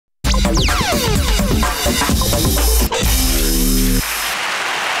Welcome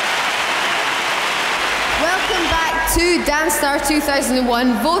back to Dancestar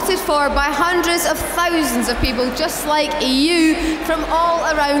 2001, voted for by hundreds of thousands of people just like you from all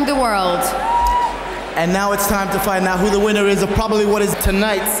around the world. And now it's time to find out who the winner is of probably what is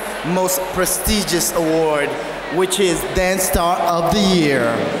tonight's most prestigious award, which is Dancestar of the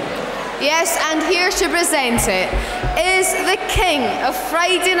Year. Yes, and here to present it is the king of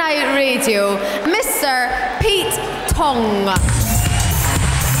Friday Night Radio, Mr. Pete Tong.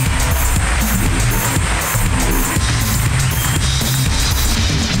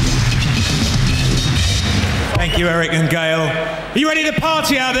 Thank you, Eric and Gail. Are you ready to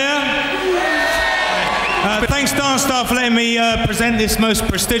party out there? Thanks, Dancestar, for letting me present this most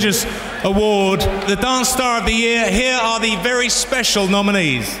prestigious award, the Dancestar of the Year. Here are the very special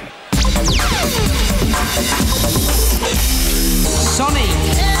nominees. Sonique.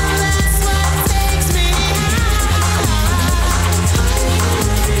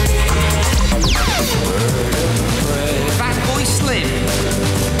 Fatboy Slim.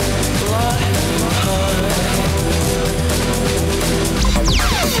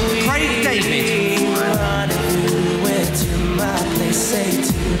 Craig David.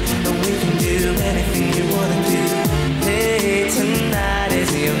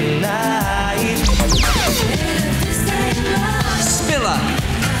 Spiller.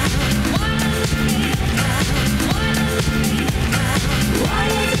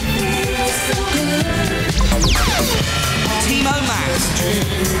 Timo Max.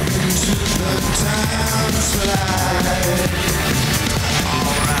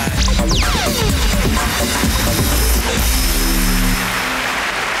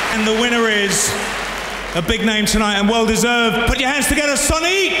 And the winner is a big name tonight and well deserved. Put your hands together,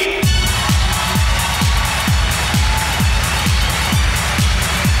 Sonique!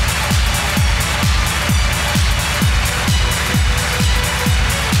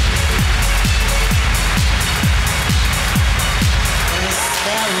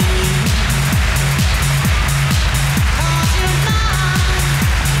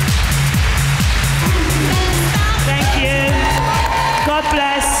 God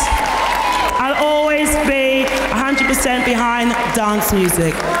bless. I'll always be 100% behind dance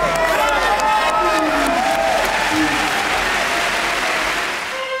music.